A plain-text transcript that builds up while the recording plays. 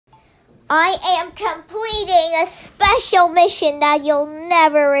I am completing a special mission that you'll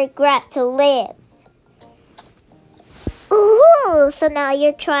never regret to live. Ooh, so now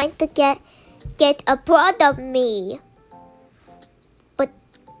you're trying to get a part of me. But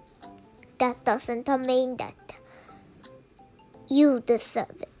that doesn't mean that you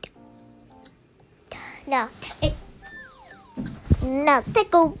deserve it. Now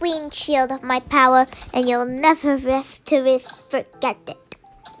take a windshield of my power and you'll never rest to forget it.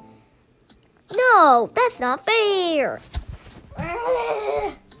 No, that's not fair.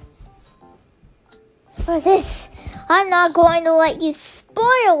 For this, I'm not going to let you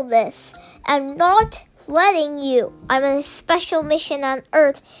spoil this. I'm not letting you. I'm on a special mission on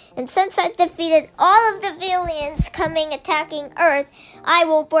Earth, and since I've defeated all of the villains coming attacking Earth, I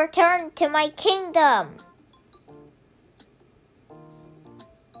will return to my kingdom.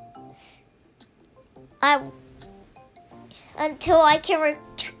 Until I can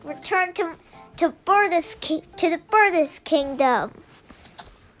return to the Bird's kingdom.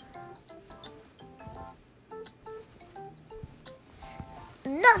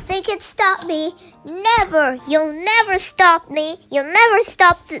 Nothing can stop me. Never. You'll never stop me. You'll never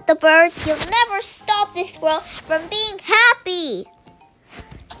stop the birds. You'll never stop this world from being happy.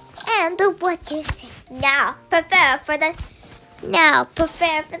 And what is it? Now prepare for the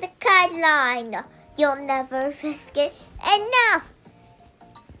guideline. You'll never risk it. And now,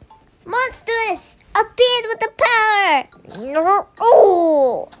 monsters appeared with the power.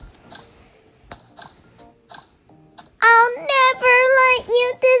 Ooh. I'll never let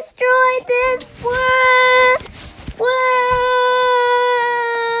you destroy this world.